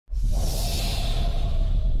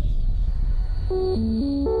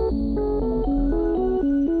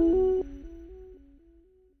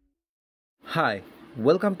Hi,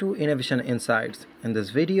 welcome to Innovation Insights. In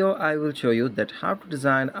this video, I will show you that how to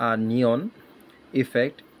design a neon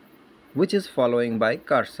effect which is following by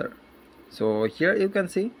cursor. So here you can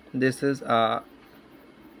see this is a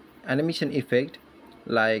animation effect,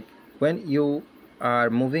 like when you are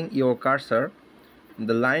moving your cursor,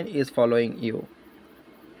 the line is following you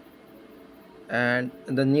and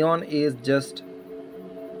the neon is just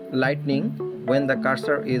lightning when the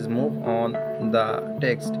cursor is moved on the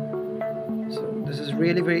text. So this is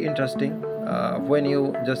really very interesting. When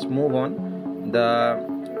you just move on, the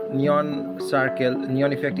neon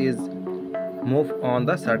effect is move on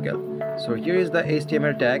the circle. So here is the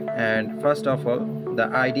HTML tag, and first of all the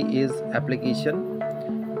ID is application.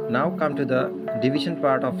 Now come to the division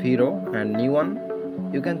part of hero and new one.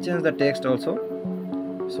 You can change the text also.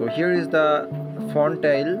 So here is the font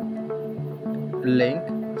tail link,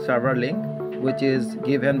 server link, which is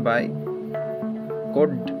given by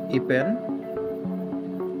code epen.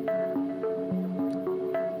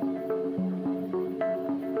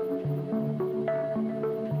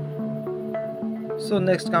 So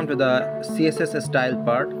next come to the CSS style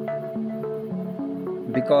part,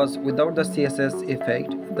 because without the CSS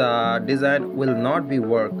effect the design will not be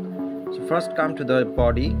work. So first come to the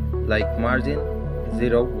body, like margin,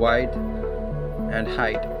 0, width and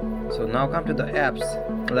height. So now come to the apps,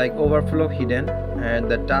 like overflow, hidden, and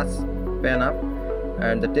the task pan up,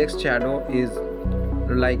 and the text shadow is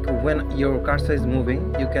like when your cursor is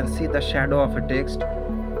moving you can see the shadow of a text.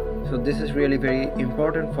 So this is really very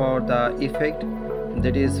important for the effect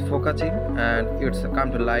that is focusing, and it's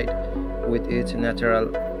come to light with its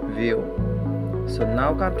natural view. So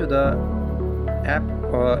now come to the app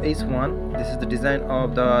H1. This is the design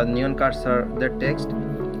of the neon cursor, that text.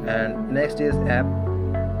 And next is app,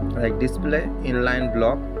 like display inline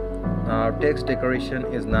block. Text decoration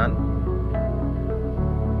is none,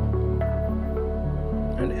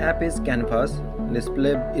 and app is canvas.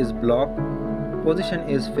 Display is block, position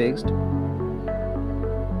is fixed.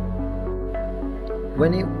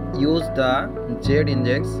 When you use the Z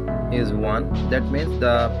index is 1, that means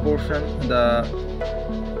the portion, the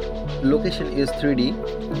location is 3D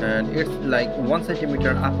and it's like 1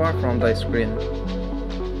 centimeter apart from the screen.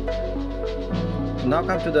 Now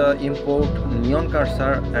come to the import neon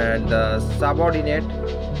cursor, and the subordinate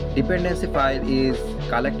dependency file is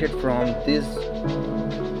collected from this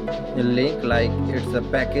link, like it's a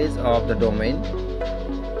package of the domain,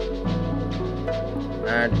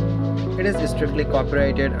 and it is strictly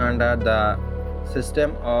copyrighted under the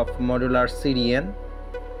system of modular CDN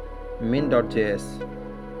min.js.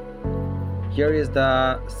 Here is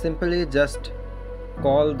the simply just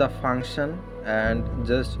call the function and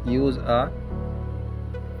just use a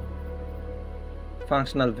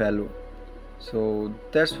functional value. So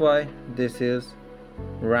that's why this is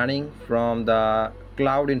running from the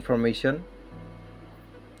cloud information.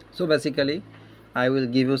 So basically I will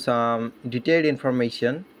give you some detailed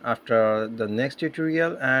information after the next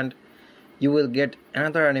tutorial, and you will get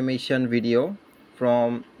another animation video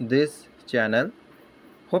from this channel.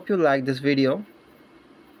 Hope you like this video,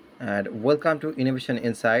 and welcome to Innovation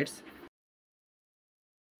Insights.